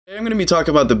Today I'm going to be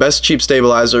talking about the best cheap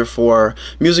stabilizer for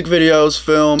music videos,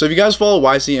 film. So if you guys follow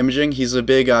YC Imaging, he's a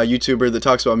big YouTuber that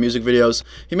talks about music videos.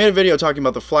 He made a video talking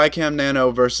about the Flycam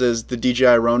Nano versus the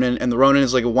DJI Ronin, and the Ronin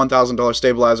is like a $1,000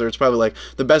 stabilizer. It's probably like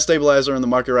the best stabilizer in the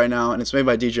market right now, and it's made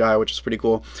by DJI, which is pretty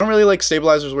cool. I don't really like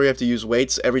stabilizers where you have to use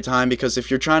weights every time, because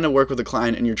if you're trying to work with a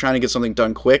client and you're trying to get something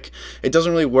done quick, it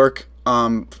doesn't really work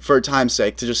for time's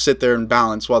sake to just sit there and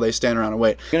balance while they stand around and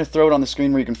wait. I'm going to throw it on the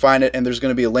screen where you can find it, and there's going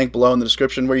to be a link below in the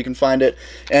description where you can find it.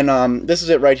 And this is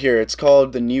it right here. It's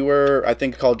called the Newer, I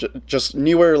think called just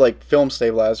Newer like film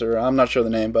stabilizer. I'm not sure the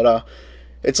name, but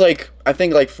it's like, I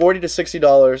think like $40 to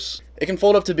 $60. It can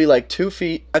fold up to be like 2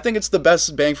 feet. I think it's the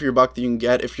best bang for your buck that you can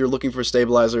get if you're looking for a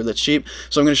stabilizer that's cheap.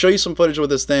 So I'm going to show you some footage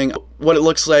with this thing, what it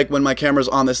looks like when my camera's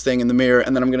on this thing in the mirror,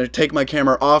 and then I'm going to take my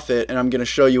camera off it and I'm going to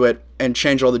show you it and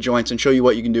change all the joints and show you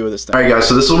what you can do with this thing. Alright guys,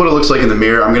 so this is what it looks like in the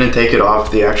mirror. I'm going to take it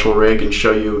off the actual rig and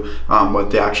show you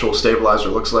what the actual stabilizer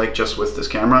looks like just with this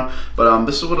camera. But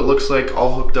this is what it looks like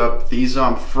all hooked up. These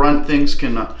front things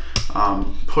can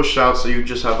push out, so you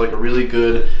just have like a really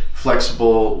good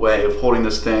flexible way of holding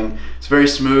this thing. It's very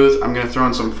smooth. I'm going to throw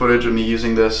in some footage of me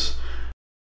using this.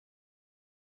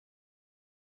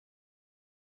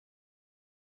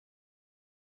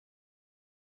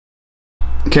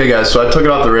 Okay guys, so I took it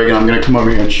off the rig and I'm going to come over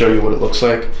here and show you what it looks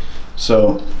like.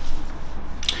 So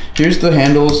here's the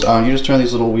handles. You just turn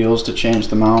these little wheels to change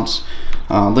the mounts.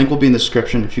 Link will be in the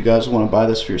description if you guys want to buy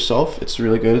this for yourself. It's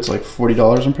really good. It's like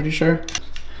 $40, I'm pretty sure.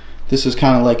 This is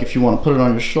kind of like if you want to put it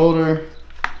on your shoulder,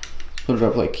 put it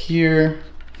up like here,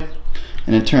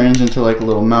 and it turns into like a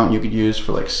little mount you could use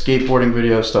for like skateboarding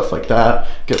videos, stuff like that.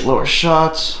 Get lower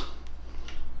shots.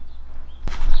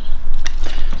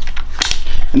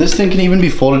 And this thing can even be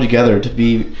folded together to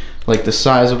be like the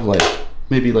size of like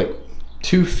maybe like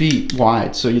 2 feet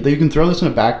wide. So you can throw this in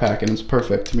a backpack and it's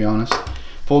perfect, to be honest.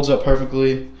 Folds up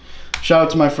perfectly. Shout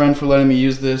out to my friend for letting me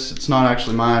use this. It's not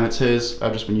actually mine, it's his.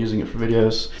 I've just been using it for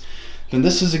videos. Then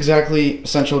this is exactly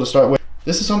essential to start with.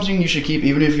 This is something you should keep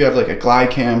even if you have like a glide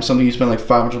cam, something you spend like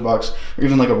 $500, or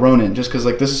even like a Ronin, just because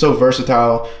like this is so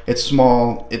versatile. It's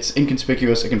small, it's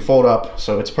inconspicuous, it can fold up,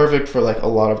 so it's perfect for like a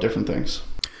lot of different things.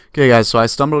 Okay guys, so I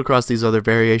stumbled across these other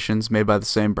variations made by the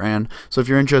same brand. So if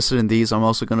you're interested in these, I'm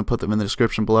also going to put them in the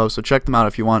description below, so check them out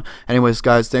if you want. Anyways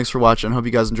guys, thanks for watching. Hope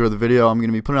you guys enjoyed the video. I'm going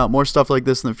to be putting out more stuff like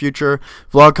this in the future.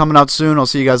 Vlog coming out soon. I'll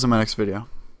see you guys in my next video.